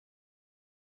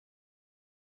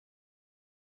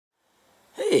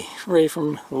Hey, Ray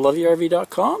from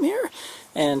loveyourrv.com here,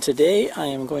 and today I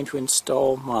am going to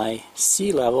install my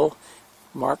SeeLevel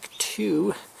Mark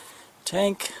II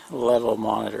tank level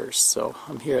monitors. So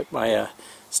I'm here at my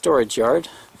storage yard,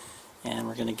 and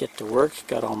we're going to get to work.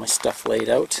 Got all my stuff laid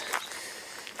out.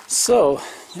 So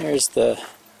there's the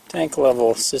tank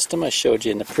level system I showed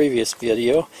you in the previous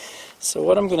video. So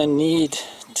what I'm going to need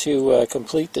to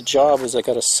complete the job is I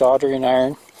got a soldering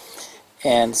iron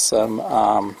and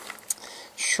some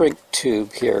shrink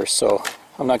tube here, so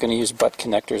I'm not going to use butt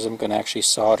connectors. I'm going to actually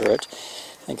solder it.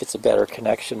 I think it's a better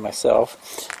connection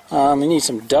myself. I need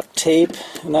some duct tape,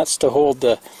 and that's to hold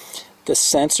the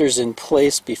sensors in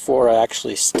place before I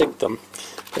actually stick them.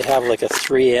 They have like a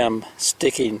 3M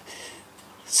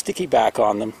sticky back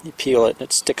on them. You peel it and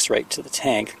it sticks right to the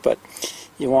tank, but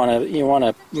you want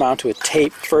to mount to a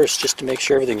tape first just to make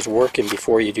sure everything's working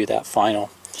before you do that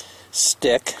final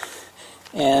stick.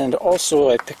 And also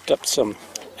I picked up some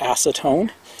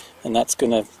acetone, and that's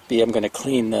going to be, I'm going to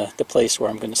clean the place where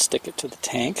I'm going to stick it to the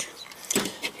tank.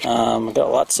 I've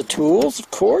got lots of tools, of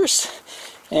course,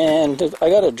 and I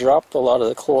got to drop a lot of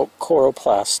the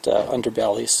chloroplast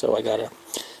underbelly, so I got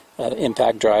an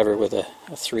impact driver with a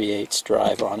 3/8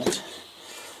 drive on it,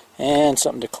 and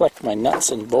something to collect my nuts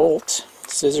and bolts,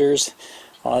 scissors,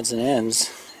 odds and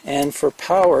ends. And for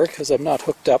power, because I'm not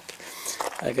hooked up,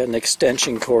 I got an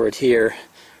extension cord here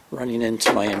running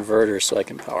into my inverter so I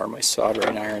can power my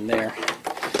soldering iron there.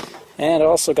 And I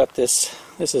also got this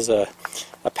is a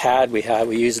pad we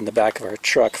use in the back of our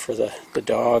truck for the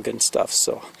dog and stuff,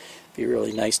 so it'd be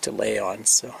really nice to lay on.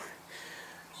 So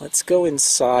let's go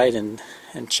inside and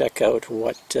check out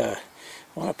what I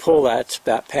want to pull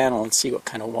that panel and see what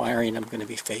kind of wiring I'm going to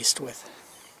be faced with.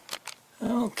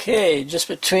 Okay, just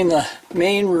between the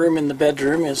main room and the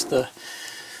bedroom is the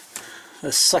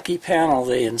sucky panel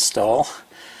they install.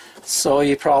 So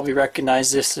you probably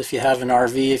recognize this if you have an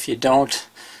RV. If you don't,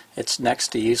 it's next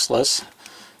to useless.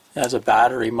 It has a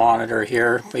battery monitor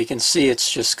here, but you can see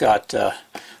it's just got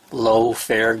low,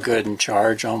 fair, good, and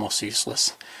charge, almost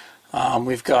useless.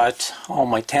 We've got all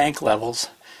my tank levels.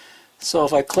 So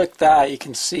if I click that, you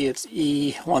can see it's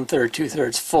E 1/3,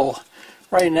 2/3 full.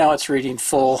 Right now it's reading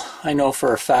full. I know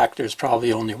for a fact there's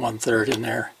probably only 1/3 in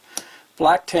there.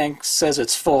 Black tank says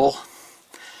it's full.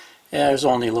 Yeah, there's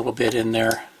only a little bit in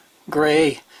there.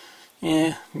 Gray,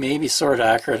 maybe sort of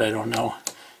accurate, I don't know.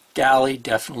 Galley,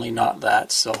 definitely not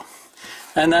that. So,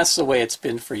 and that's the way it's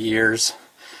been for years.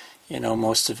 You know,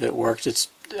 most of it worked. It's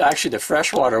actually, the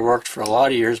freshwater worked for a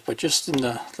lot of years, but just in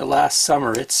the last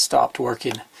summer it stopped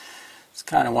working. It's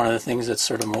kind of one of the things that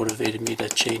sort of motivated me to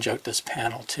change out this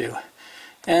panel too.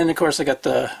 And of course I got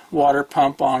the water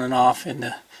pump on and off,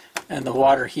 and the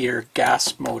water heater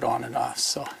gas mode on and off.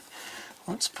 So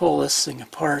let's pull this thing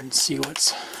apart and see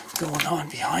what's going on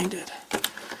behind it.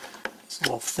 This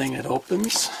little thing that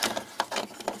opens.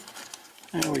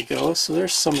 There we go. So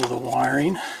there's some of the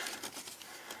wiring.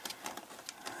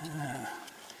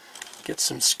 Get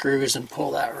some screws and pull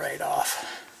that right off.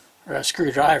 Or a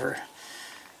screwdriver.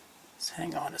 Let's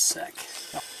hang on a sec.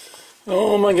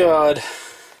 Oh my God.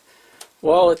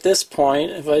 Well, at this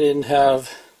point, if I didn't have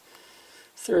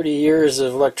 30 years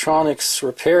of electronics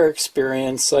repair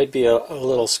experience, I'd be a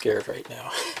little scared right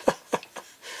now.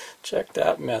 Check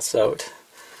that mess out.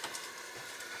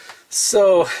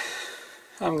 So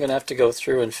I'm gonna have to go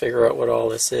through and figure out what all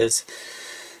this is.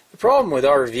 The problem with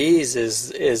RVs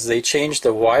is they change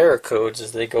the wire codes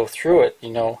as they go through it. You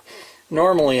know,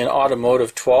 normally in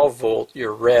automotive 12 volt,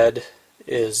 your red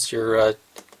is your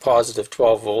positive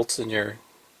 12 volts, and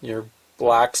your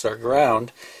blacks are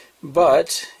ground.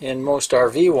 But in most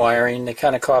RV wiring, they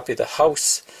kind of copy the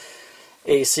house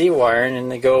AC wiring,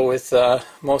 and they go with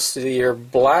most of your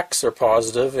blacks are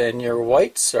positive and your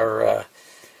whites are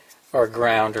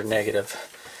ground or negative.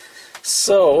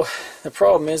 So the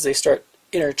problem is they start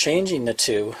interchanging the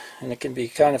two, and it can be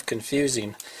kind of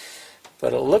confusing.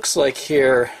 But it looks like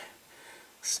here,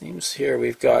 seems here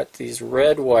we've got these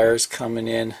red wires coming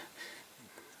in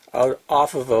out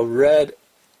off of a red.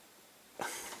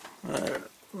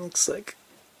 Looks like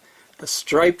a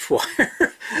striped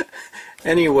wire.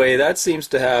 Anyway, that seems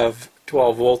to have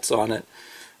 12 volts on it,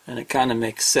 and it kind of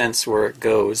makes sense where it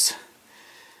goes.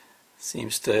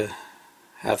 Seems to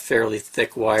have fairly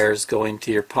thick wires going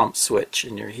to your pump switch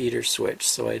and your heater switch,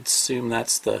 so I'd assume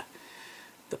that's the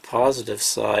positive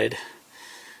side.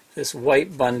 This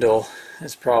white bundle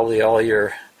is probably all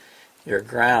your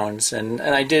grounds, and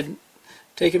I did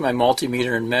take my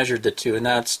multimeter and measured the two, and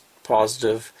that's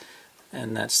positive,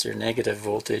 and that's your negative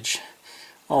voltage.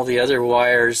 All the other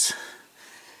wires,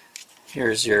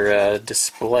 here's your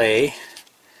display.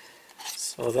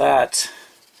 So that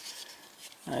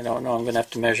I don't know, I'm going to have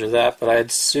to measure that, but I'd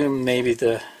assume maybe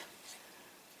the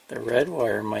red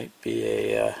wire might be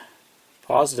a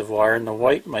positive wire and the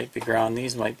white might be ground.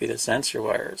 These might be the sensor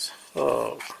wires.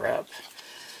 Oh crap.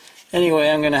 Anyway,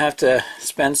 I'm going to have to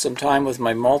spend some time with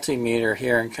my multimeter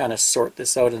here and kind of sort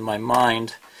this out in my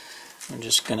mind. I'm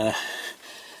just going to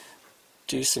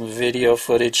do some video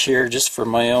footage here just for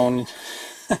my own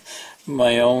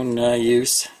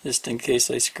use, just in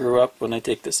case I screw up when I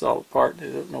take this all apart. I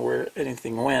don't know where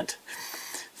anything went.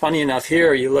 Funny enough,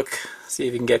 here you look, see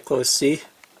if you can get close, see?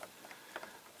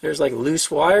 There's like loose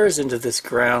wires into this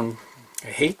ground. I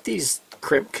hate these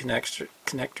crimp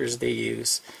connectors they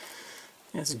use.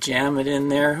 Let's jam it in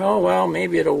there. Oh well,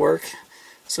 maybe it'll work.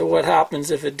 So what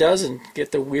happens if it doesn't?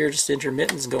 Get the weirdest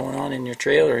intermittence going on in your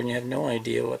trailer and you have no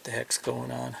idea what the heck's going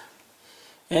on.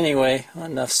 Anyway,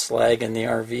 enough slag in the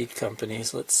RV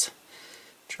companies. Let's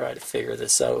try to figure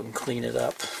this out and clean it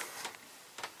up.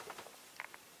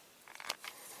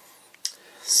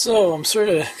 So I'm sort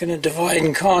of going to divide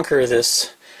and conquer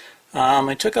this.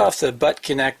 I took off the butt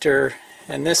connector,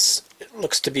 and this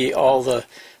looks to be all the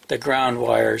ground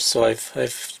wires, so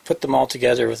I've put them all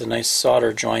together with a nice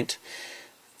solder joint.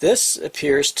 This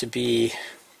appears to be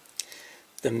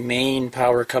the main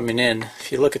power coming in.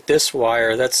 If you look at this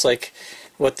wire, that's like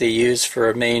what they use for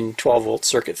a main 12-volt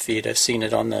circuit feed. I've seen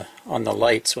it on the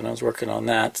lights when I was working on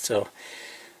that, so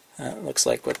that looks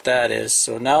like what that is.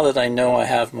 So now that I know I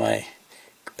have my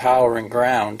power and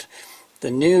ground,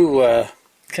 the new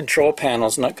control panel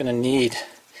is not going to need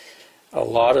a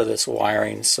lot of this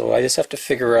wiring, so I just have to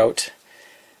figure out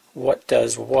what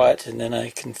does what, and then I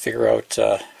can figure out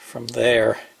from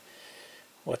there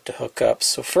what to hook up.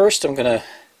 So first I'm going to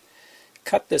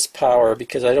cut this power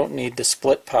because I don't need the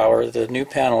split power. The new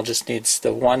panel just needs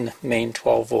the one main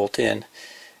 12-volt in,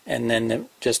 and then it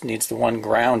just needs the one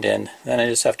ground in. Then I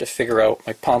just have to figure out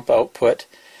my pump output,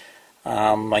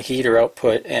 my heater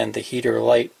output, and the heater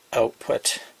light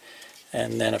output.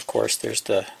 And then of course there's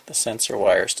the sensor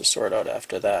wires to sort out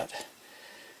after that.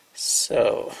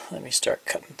 So let me start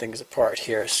cutting things apart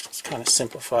here. Let's kind of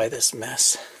simplify this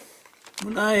mess.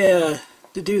 When I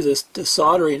to do this, the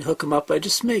soldering and hook them up, I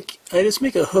just make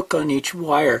a hook on each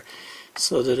wire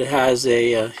so that it has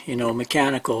a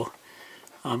mechanical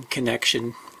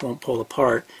connection, won't pull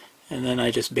apart, and then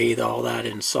I just bathe all that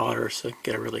in solder so I can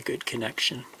get a really good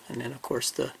connection. And then of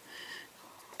course the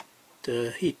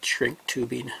heat shrink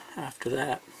tubing after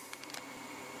that.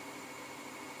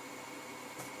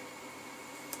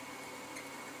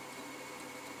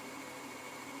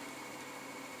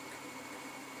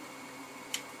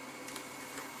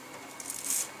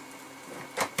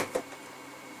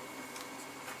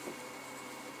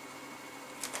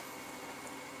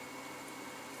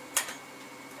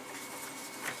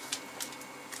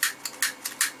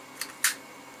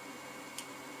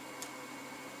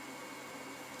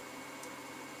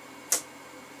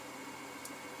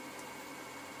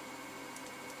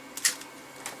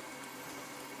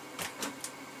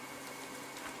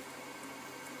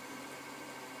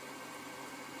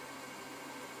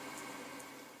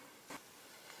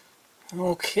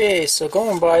 Okay, so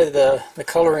going by the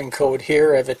coloring code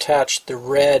here, I've attached the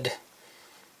red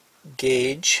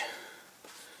gauge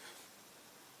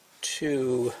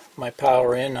to my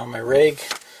power in on my rig,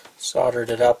 soldered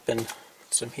it up and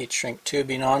put some heat shrink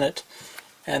tubing on it,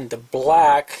 and the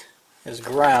black is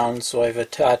ground, so I've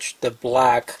attached the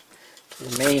black to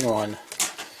the main one.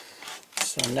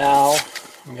 So now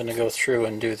I'm going to go through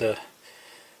and do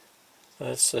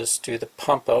let's just do the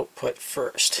pump output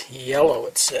first. Yellow,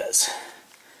 it says.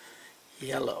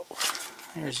 Yellow.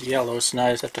 There's yellow, so now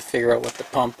I just have to figure out what the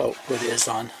pump output is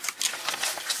on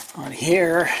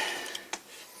here.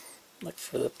 Look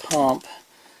for the pump.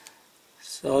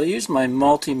 So I'll use my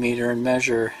multimeter and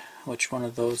measure which one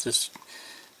of those is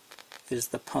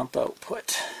the pump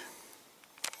output.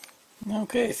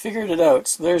 Okay, figured it out.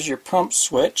 So there's your pump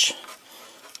switch,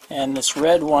 and this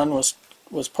red one was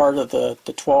part of the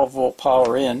 12-volt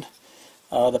power in.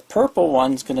 The purple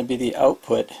one's going to be the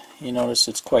output. You notice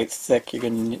it's quite thick.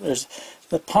 There's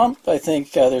the pump. I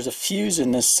think there's a fuse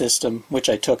in this system which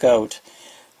I took out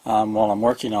while I'm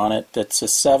working on it. That's a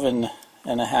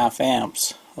 7.5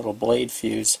 amps little blade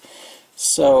fuse.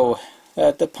 So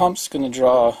the pump's going to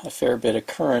draw a fair bit of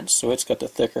current, so it's got the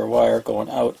thicker wire going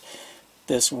out.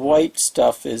 This white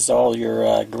stuff is all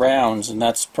your grounds, and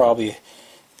that's for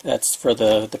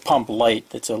the pump light.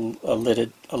 It's a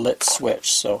lit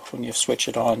switch, so when you switch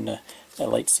it on, it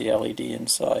lights the LED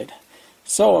inside.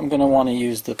 So I'm going to want to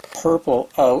use the purple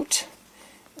out,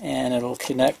 and it'll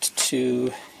connect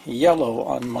to yellow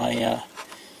on my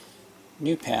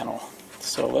new panel.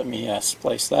 So let me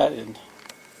splice that in.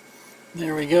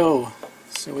 There we go.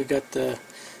 So we got the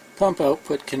pump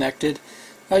output connected.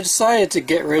 I decided to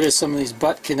get rid of some of these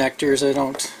butt connectors. I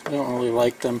don't really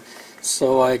like them.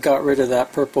 So I got rid of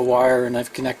that purple wire and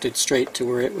I've connected straight to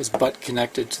where it was butt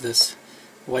connected to this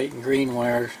white and green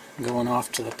wire going off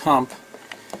to the pump.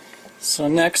 So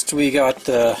next we got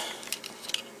the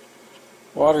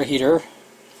water heater,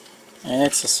 and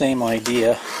it's the same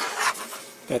idea.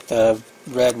 Got the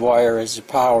red wire as you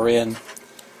power in.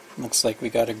 Looks like we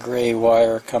got a gray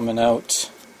wire coming out,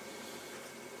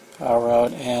 power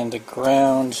out, and the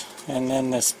ground, and then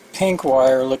this pink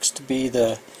wire looks to be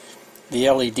the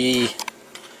LED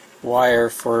wire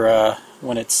for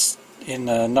when it's in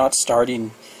not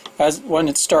starting. When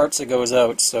it starts, it goes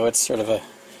out, so it's sort of an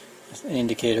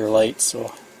indicator light.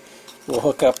 So we'll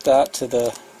hook up that to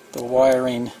the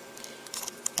wiring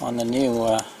on the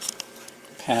new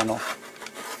panel.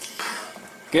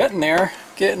 Getting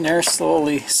there,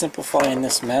 slowly simplifying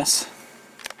this mess.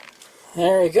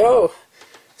 There we go.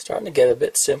 Starting to get a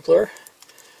bit simpler.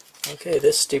 Okay,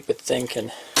 this stupid thing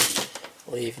can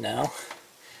leave now.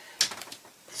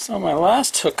 So my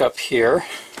last hookup here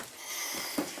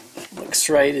looks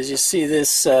right. As you see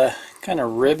this kind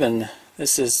of ribbon,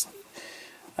 this is,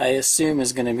 I assume,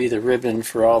 is going to be the ribbon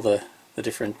for all the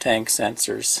different tank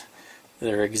sensors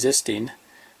that are existing.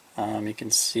 You can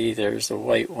see there's a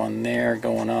white one there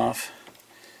going off,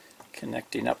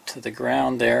 connecting up to the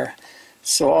ground there.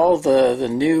 So all the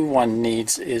new one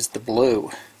needs is the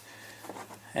blue,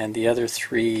 and the other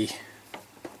three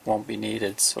won't be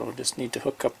needed. So I'll just need to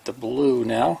hook up the blue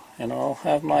now, and I'll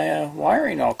have my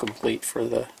wiring all complete for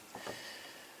the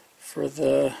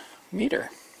meter.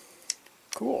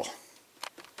 Cool.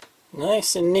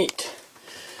 Nice and neat.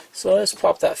 So let's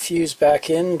pop that fuse back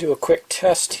in, do a quick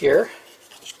test here.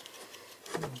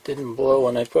 It didn't blow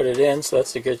when I put it in, so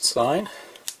that's a good sign.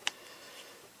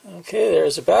 Okay,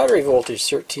 there's a battery voltage,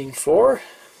 13.4.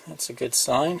 That's a good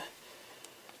sign.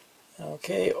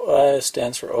 Okay, it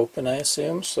stands for open, I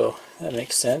assume, so that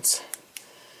makes sense.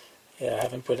 Yeah, I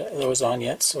haven't put those on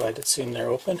yet, so I'd assume they're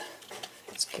open.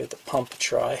 Let's give the pump a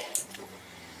try.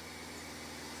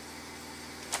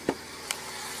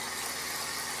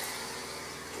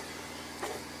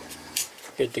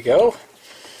 Good to go.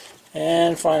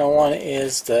 And final one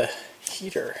is the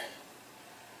heater.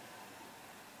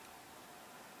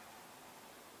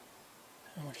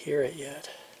 I don't hear it yet.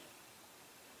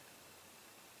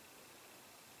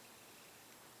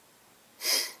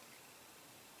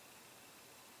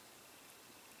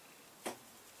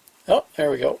 Oh,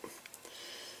 there we go.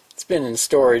 It's been in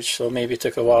storage, so maybe it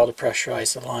took a while to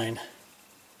pressurize the line.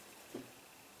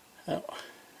 Oh,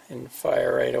 didn't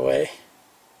fire right away.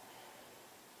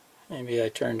 Maybe I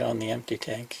turned on the empty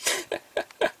tank.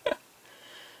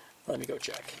 Let me go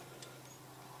check.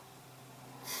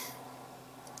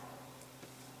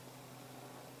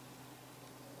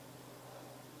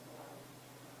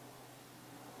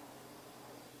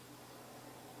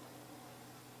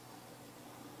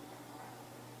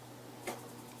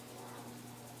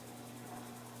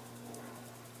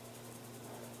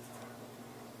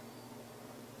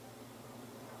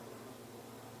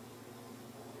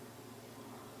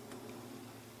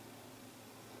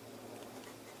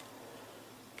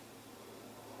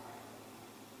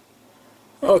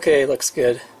 Okay, looks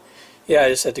good. Yeah, I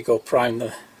just had to go prime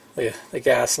the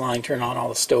gas line, turn on all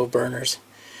the stove burners.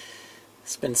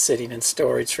 It's been sitting in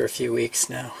storage for a few weeks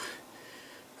now.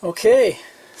 Okay,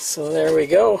 so there we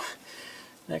go.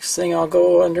 Next thing, I'll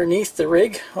go underneath the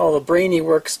rig. All the brainy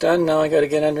work's done. Now I got to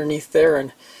get underneath there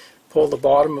and pull the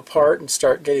bottom apart and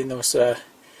start getting those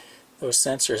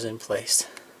sensors in place.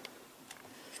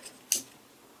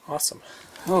 Awesome.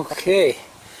 Okay,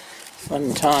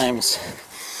 fun times.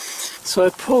 So I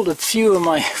pulled a few of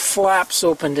my flaps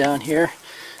open down here,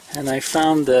 and I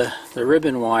found the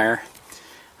ribbon wire.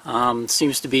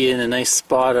 Seems to be in a nice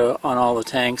spot on all the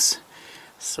tanks.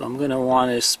 So I'm going to want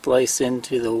to splice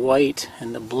into the white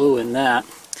and the blue in that.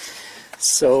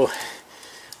 So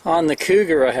on the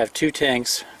Cougar I have two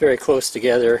tanks very close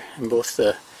together, and both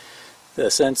the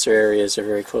sensor areas are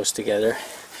very close together.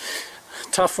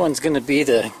 Tough one's going to be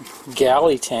the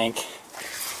galley tank.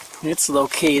 It's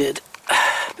located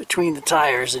between the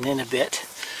tires and in a bit.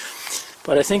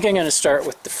 But I think I'm going to start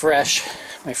with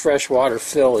my fresh water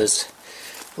fill is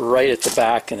right at the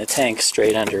back and the tank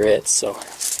straight under it. So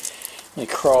let me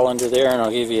crawl under there and I'll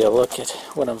give you a look at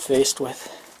what I'm faced with.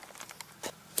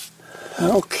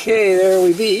 Okay, there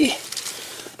we be.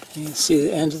 You can see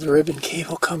the end of the ribbon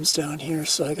cable comes down here,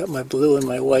 so I got my blue and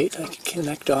my white I can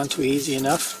connect onto easy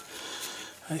enough.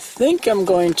 I think I'm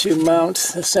going to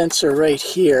mount the sensor right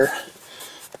here.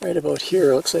 Right about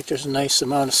here. Looks like there's a nice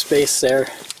amount of space there.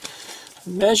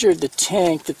 measured the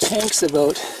tank. The tank's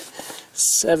about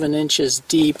 7 inches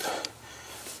deep,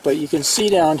 but you can see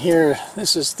down here,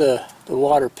 this is the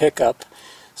water pickup,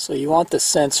 so you want the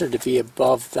sensor to be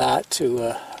above that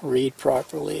to read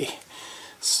properly.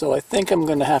 So I think I'm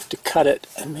going to have to cut it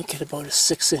and make it about a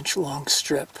 6-inch long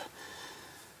strip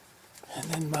and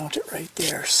then mount it right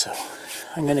there. So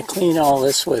I'm going to clean all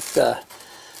this with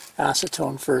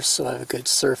acetone first so I have a good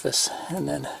surface, and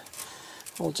then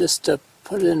we'll just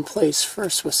put it in place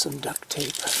first with some duct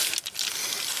tape.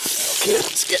 Okay,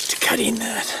 let's get to cutting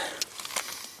that.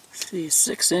 See,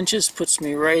 6 inches puts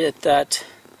me right at that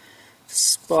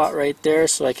spot right there,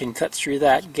 so I can cut through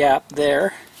that gap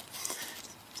there.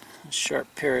 A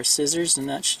sharp pair of scissors, and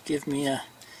that should give me a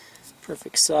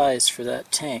perfect size for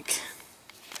that tank.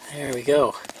 There we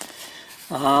go.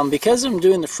 Because I'm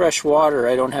doing the fresh water,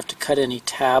 I don't have to cut any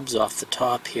tabs off the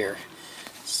top here.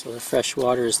 So the fresh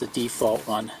water is the default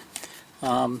one.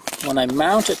 When I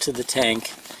mount it to the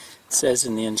tank, it says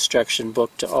in the instruction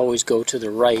book to always go to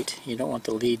the right. You don't want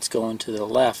the leads going to the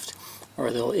left,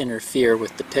 or they'll interfere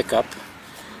with the pickup.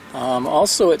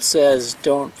 Also it says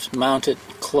don't mount it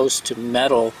close to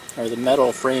metal, or the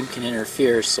metal frame can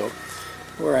interfere, so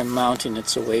where I'm mounting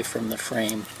it's away from the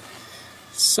frame.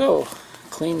 So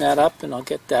clean that up and I'll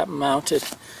get that mounted,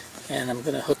 and I'm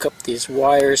going to hook up these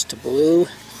wires to blue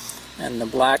and the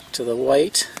black to the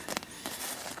white,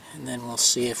 and then we'll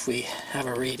see if we have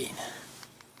a reading.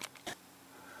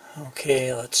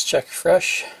 Okay, let's check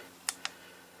fresh.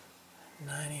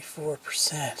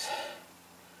 94%.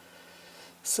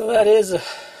 So that is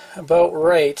about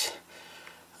right.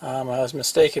 I was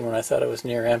mistaken when I thought it was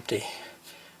near empty.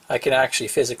 I can actually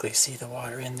physically see the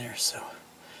water in there, so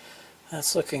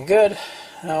that's looking good.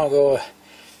 Now I'll go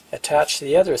attach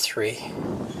the other 3.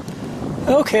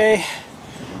 Okay,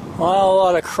 well, a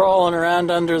lot of crawling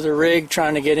around under the rig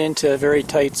trying to get into very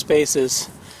tight spaces.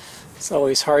 It's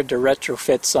always hard to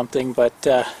retrofit something, but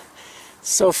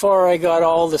so far I got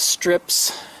all the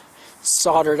strips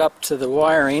soldered up to the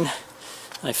wiring.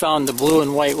 I found the blue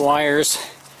and white wires.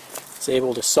 I was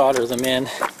able to solder them in.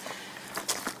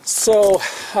 So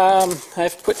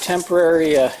I've put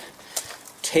temporary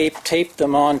taped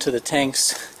them onto the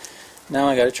tanks. Now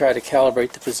I got to try to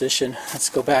calibrate the position. Let's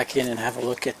go back in and have a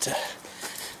look at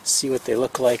see what they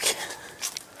look like.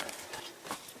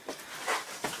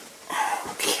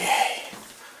 Okay,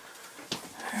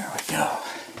 there we go.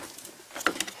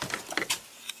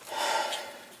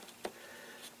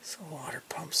 So water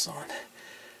pumps on.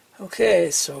 Okay,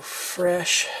 so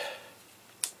fresh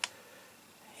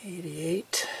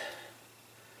 88,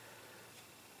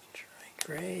 dry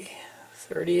gray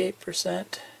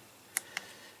 38%,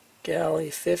 galley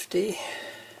 50,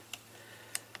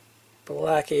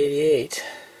 black 88.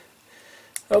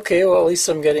 Okay, well, at least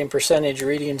I'm getting percentage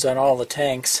readings on all the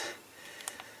tanks.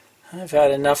 I've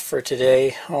had enough for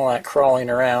today, all that crawling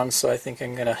around, so I think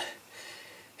I'm going to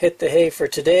hit the hay for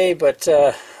today, but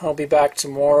I'll be back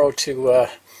tomorrow to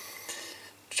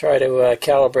try to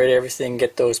calibrate everything,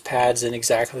 get those pads in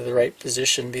exactly the right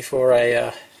position before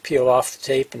I peel off the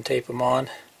tape and tape them on.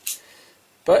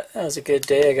 But that was a good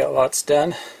day. I got lots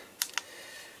done.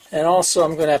 And also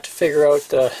I'm going to have to figure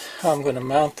out how I'm going to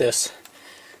mount this.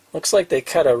 Looks like they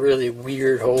cut a really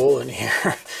weird hole in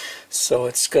here. So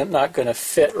it's not going to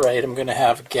fit right. I'm going to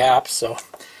have a gap. So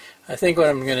I think what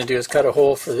I'm going to do is cut a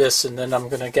hole for this, and then I'm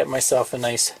going to get myself a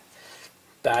nice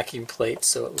backing plate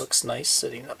so it looks nice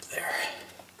sitting up there.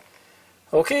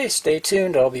 Okay, stay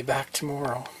tuned. I'll be back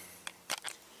tomorrow.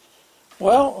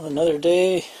 Well, another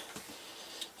day,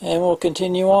 and we'll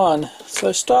continue on. So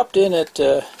I stopped in at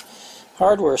a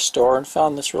hardware store and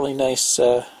found this really nice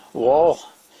wall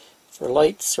for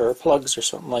lights or plugs or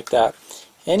something like that.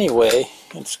 Anyway,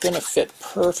 it's going to fit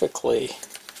perfectly.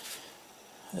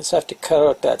 I just have to cut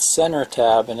out that center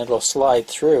tab and it'll slide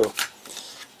through.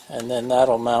 And then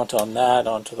that'll mount on that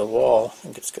onto the wall. I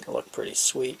think it's going to look pretty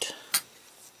sweet.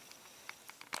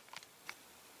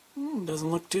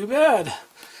 Doesn't look too bad.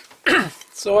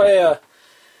 So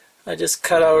I just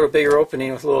cut out a bigger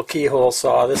opening with a little keyhole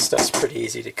saw. This stuff's pretty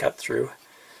easy to cut through.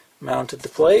 Mounted the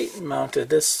plate, mounted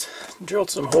this, drilled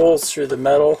some holes through the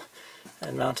metal,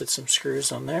 and mounted some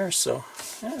screws on there. So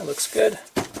yeah, it looks good.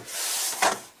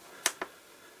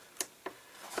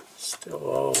 Still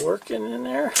all working in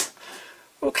there.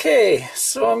 Okay,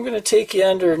 so I'm going to take you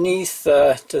underneath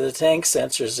to the tank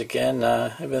sensors again.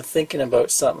 I've been thinking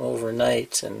about something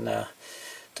overnight and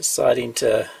deciding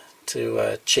to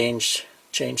change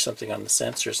something on the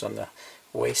sensors on the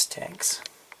waste tanks.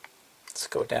 Let's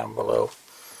go down below.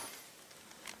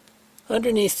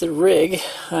 Underneath the rig,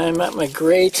 I'm at my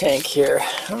gray tank here.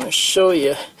 I'm going to show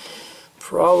you a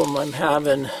problem I'm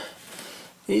having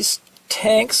These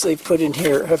tanks they put in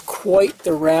here have quite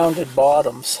the rounded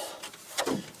bottoms.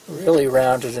 Really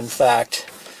rounded, in fact.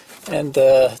 And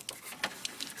the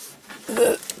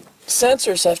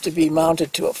sensors have to be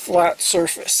mounted to a flat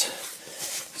surface.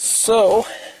 So,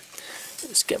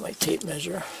 let's get my tape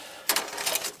measure.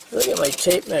 Look at my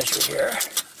tape measure here.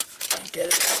 Get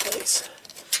it in place.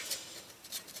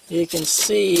 You can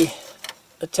see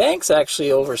the tank's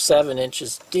actually over 7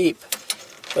 inches deep,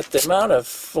 but the amount of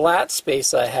flat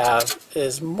space I have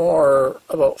is more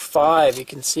about 5. You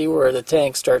can see where the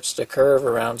tank starts to curve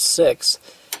around 6.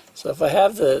 So if I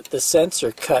have the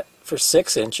sensor cut for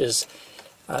 6 inches,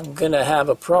 I'm going to have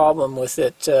a problem with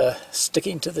it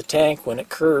sticking to the tank when it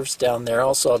curves down there.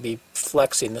 Also, I'll be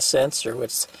flexing the sensor,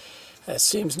 which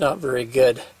seems not very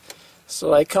good.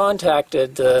 So I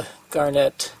contacted the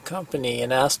Garnet company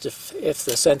and asked if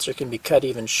the sensor can be cut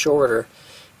even shorter,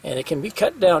 and it can be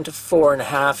cut down to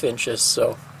 4.5 inches.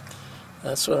 So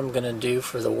that's what I'm going to do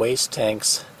for the waste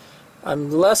tanks.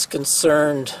 I'm less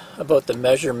concerned about the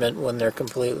measurement when they're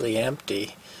completely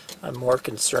empty. I'm more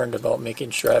concerned about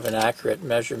making sure I have an accurate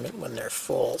measurement when they're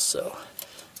full. So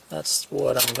that's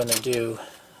what I'm going to do.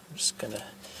 I'm just going to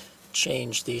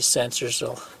change these sensors.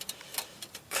 I'll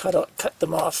cut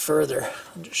them off further.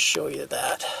 I'll just show you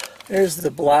that. There's the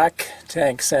black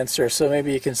tank sensor, so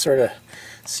maybe you can sort of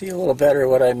see a little better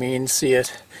what I mean. See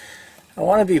it. I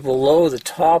want to be below the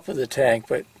top of the tank,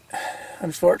 but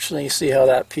unfortunately you see how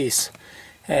that piece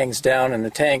hangs down and the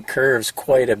tank curves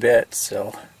quite a bit.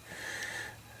 So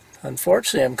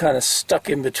unfortunately I'm kind of stuck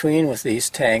in between with these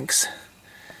tanks.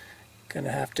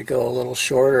 Gonna have to go a little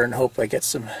shorter and hope I get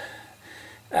some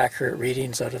accurate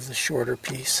readings out of the shorter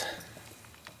piece.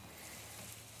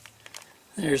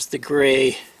 There's the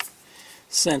gray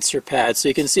sensor pad. So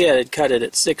you can see I had cut it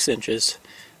at 6 inches.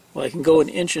 Well, I can go 1.5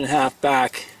 inches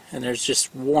back, and there's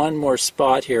just one more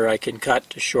spot here I can cut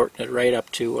to shorten it right up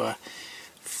to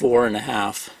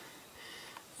 4.5.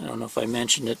 I don't know if I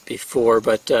mentioned it before,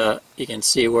 but you can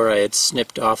see where I had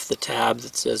snipped off the tab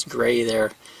that says gray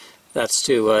there. That's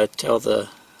to tell the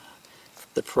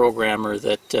programmer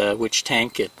that which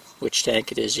tank it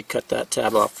is. You cut that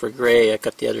tab off for gray. I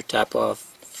cut the other tab off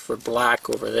for black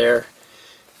over there,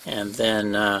 and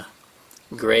then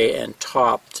gray and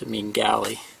top to mean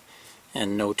galley,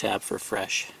 and no tab for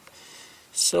fresh.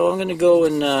 So I'm going to go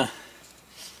and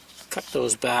cut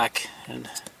those back and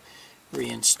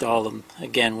reinstall them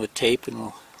again with tape, and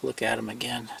we'll look at them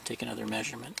again, take another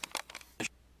measurement.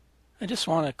 I just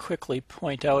want to quickly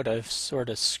point out I've sort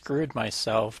of screwed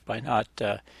myself by not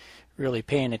really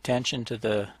paying attention to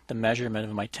the measurement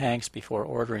of my tanks before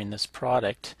ordering this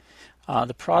product.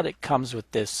 The product comes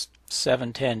with this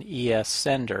 710 ES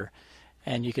sender,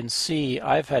 and you can see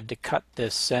I've had to cut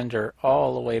this sender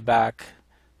all the way back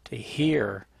to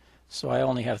here, so I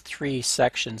only have 3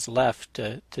 sections left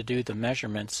to do the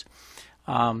measurements.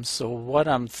 So what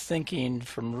I'm thinking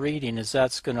from reading is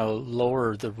that's going to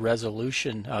lower the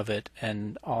resolution of it,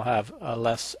 and I'll have a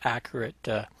less accurate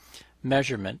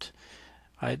measurement.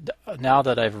 Now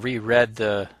that I've reread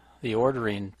the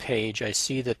ordering page, I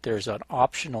see that there's an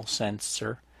optional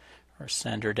sensor or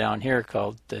sender down here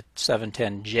called the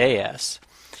 710JS,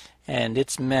 and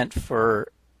it's meant for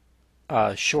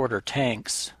shorter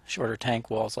tanks, shorter tank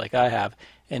walls like I have,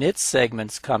 and its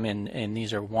segments come in, and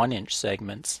these are 1-inch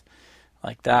segments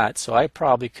like that. So I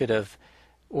probably could have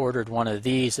ordered one of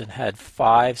these and had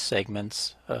 5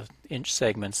 segments, inch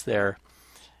segments there,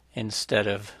 instead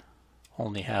of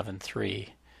only having 3.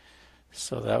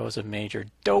 So that was a major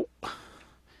dope.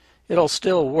 It'll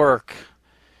still work,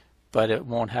 but it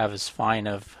won't have as fine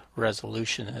of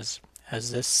resolution as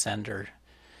this sender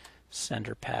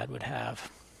pad would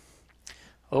have.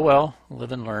 Oh well,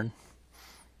 live and learn.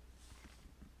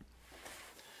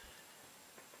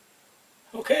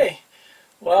 Okay,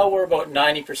 well, we're about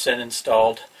 90%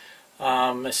 installed.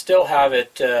 I still have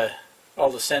it, all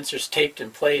the sensors taped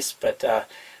in place, but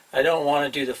I don't want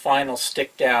to do the final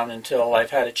stick down until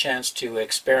I've had a chance to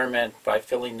experiment by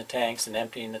filling the tanks and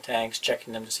emptying the tanks,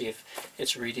 checking them to see if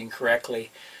it's reading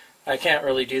correctly. I can't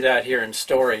really do that here in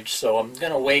storage, so I'm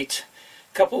going to wait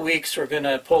a couple weeks. We're going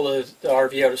to pull the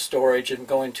RV out of storage and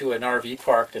go into an RV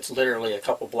park that's literally a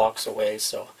couple blocks away,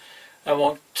 so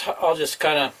I'll just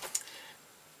kind of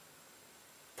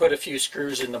put a few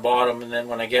screws in the bottom, and then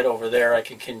when I get over there I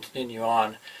can continue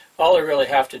on. All I really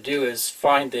have to do is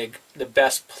find the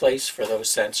best place for those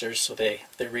sensors so they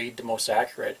read the most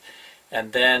accurate.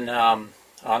 And then on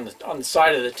the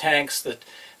side of the tanks, the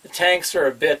tanks are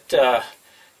a bit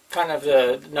kind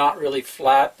of not really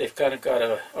flat. They've kind of got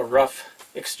a rough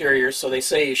exterior, so they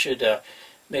say you should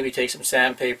maybe take some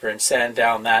sandpaper and sand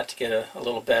down that to get a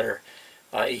little better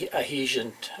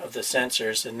adhesion of the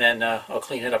sensors, and then I'll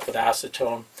clean it up with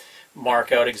acetone,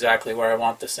 mark out exactly where I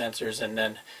want the sensors, and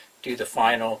then do the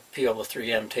final, peel the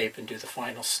 3M tape and do the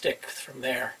final stick from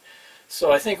there.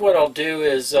 So I think what I'll do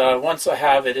is once I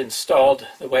have it installed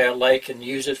the way I like and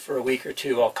use it for a week or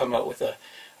two, I'll come out with a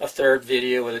third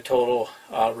video with a total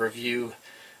review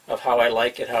of how I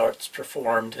like it, how it's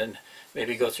performed, and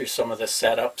maybe go through some of the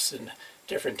setups and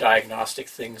different diagnostic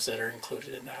things that are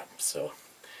included in that. So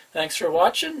thanks for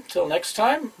watching. Till next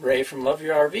time, Ray from Love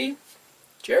Your RV.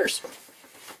 Cheers.